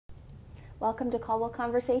Welcome to Caldwell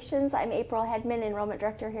Conversations. I'm April Hedman, Enrollment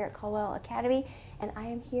Director here at Caldwell Academy, and I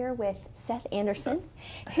am here with Seth Anderson,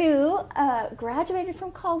 who graduated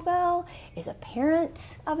from Caldwell, is a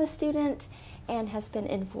parent of a student, and has been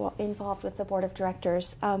involved with the Board of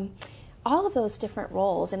Directors. All of those different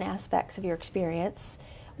roles and aspects of your experience,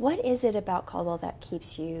 what is it about Caldwell that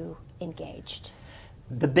keeps you engaged?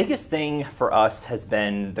 The biggest thing for us has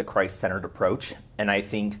been the Christ-centered approach, and I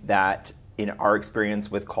think that in our experience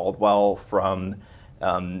with Caldwell from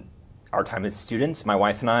our time as students, my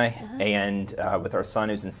wife and I, and with our son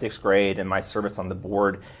who's in 6th grade, and my service on the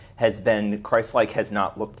board, has been Christ-like, has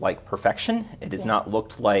not looked like perfection. It has not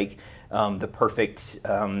looked like the perfect,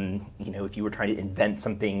 if you were trying to invent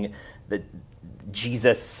something that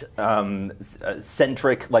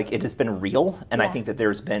Jesus-centric, like it has been real. And I think that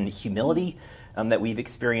there's been humility that we've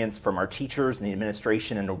experienced from our teachers and the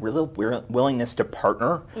administration, and a real willingness to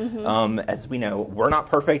partner. As we know, we're not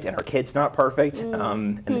perfect and our kids not perfect,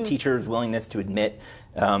 and the teachers' willingness to admit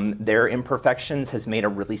their imperfections has made a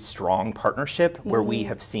really strong partnership where we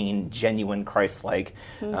have seen genuine Christ-like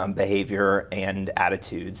behavior and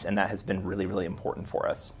attitudes, and that has been really, really important for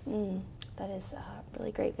us. That is a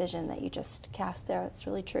really great vision that you just cast there. It's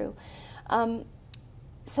really true.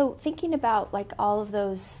 So thinking about like all of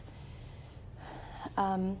those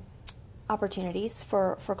opportunities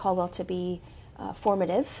for Caldwell to be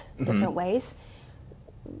formative in different ways,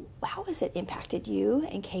 how has it impacted you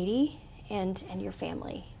and Katie and your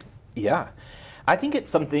family? Yeah, I think it's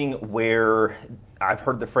something where I've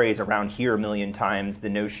heard the phrase around here a million times, the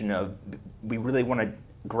notion of we really want to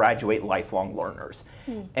graduate lifelong learners.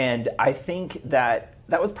 And I think that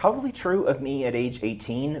that was probably true of me at age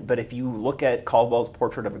 18, but if you look at Caldwell's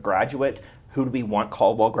portrait of a graduate, who do we want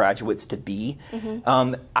Caldwell graduates to be?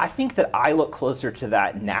 I think that I look closer to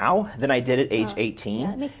that now than I did at age 18. Yeah,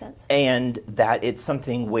 that makes sense. And that it's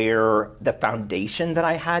something where the foundation that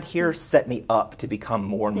I had here set me up to become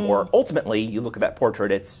more and more. Ultimately, you look at that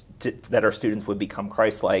portrait, it's that our students would become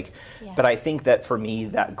Christ-like. But I think that for me,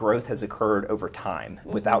 that growth has occurred over time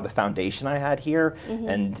without the foundation I had here.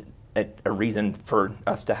 And a reason for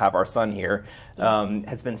us to have our son here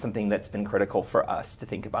has been something that's been critical for us to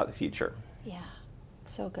think about the future. Yeah,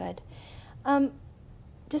 so good.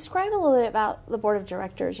 Describe a little bit about the Board of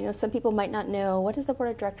Directors. You know, some people might not know, what does the Board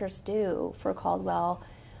of Directors do for Caldwell?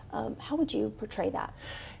 How would you portray that?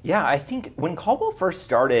 Yeah, I think when Caldwell first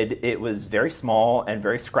started, it was very small and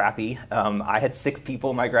very scrappy. I had 6 people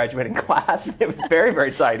in my graduating class. It was very,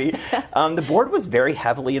 very tiny. The board was very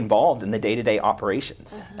heavily involved in the day-to-day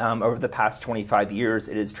operations. Over the past 25 years,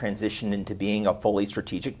 it has transitioned into being a fully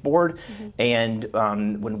strategic board. And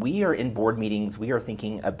when we are in board meetings, we are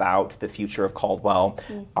thinking about the future of Caldwell,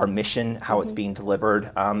 our mission, how it's being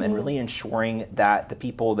delivered, and really ensuring that the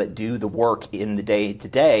people that do the work in the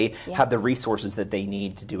day-to-day have the resources that they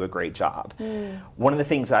need to do a great job. One of the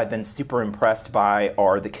things I've been super impressed by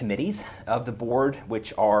are the committees of the board,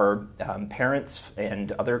 which are parents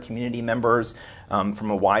and other community members from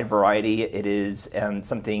a wide variety. It is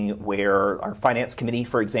something where our finance committee,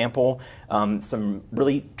 for example, some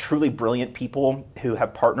really truly brilliant people who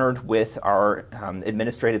have partnered with our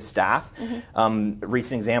administrative staff.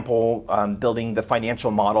 Recent example, building the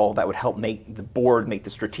financial model that would help make the board make the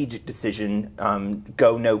strategic decision,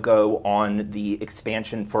 go, no go on the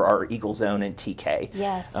expansion for our Eagle Zone and TK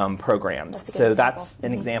programs. So that's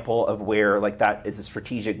an example of where like that is a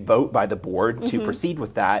strategic vote by the board to proceed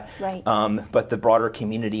with that. But the broader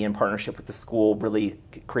community in partnership with the school really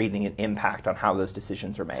creating an impact on how those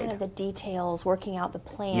decisions are made. Kind of the details, working out the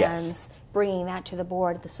plans, bringing that to the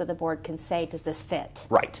board so the board can say, does this fit?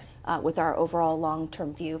 With our overall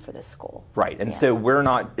long-term view for the school. And so we're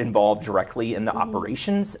not involved directly in the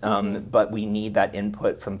operations, but we need that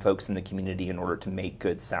input from folks in the community in order to make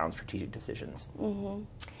good, sound, strategic decisions.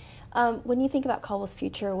 When you think about Caldwell's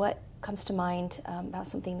future, what comes to mind about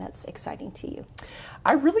something that's exciting to you?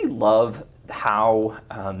 I really love how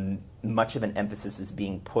much of an emphasis is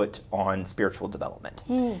being put on spiritual development.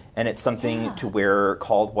 And it's something to where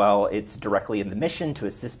Caldwell, it's directly in the mission to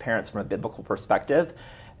assist parents from a biblical perspective.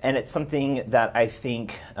 And it's something that I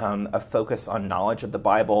think a focus on knowledge of the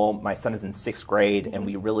Bible. My son is in 6th grade, and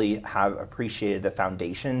we really have appreciated the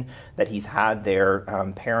foundation that he's had there,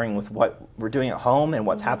 pairing with what we're doing at home and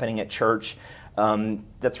what's happening at church.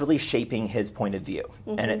 That's really shaping his point of view.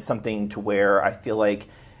 And it's something to where I feel like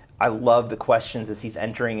I love the questions as he's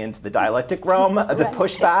entering into the dialectic realm, the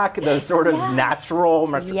pushback, the sort of natural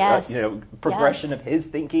progression of his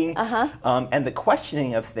thinking, and the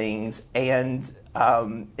questioning of things. And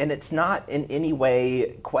and it's not in any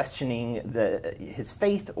way questioning his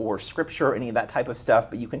faith or scripture or any of that type of stuff,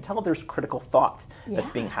 but you can tell there's critical thought that's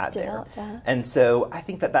being had there. And so I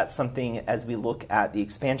think that that's something, as we look at the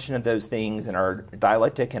expansion of those things in our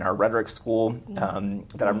dialectic and our rhetoric school,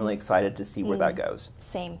 that I'm really excited to see where that goes.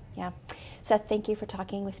 Same, yeah. Seth, thank you for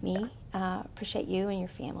talking with me. Appreciate you and your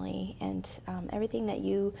family and everything that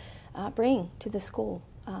you bring to the school.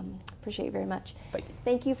 Appreciate you very much. Thank you.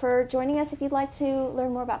 Thank you for joining us. If you'd like to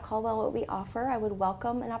learn more about Caldwell, what we offer, I would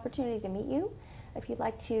welcome an opportunity to meet you. If you'd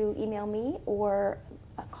like to email me or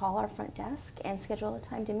call our front desk and schedule a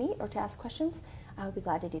time to meet or to ask questions, I would be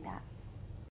glad to do that.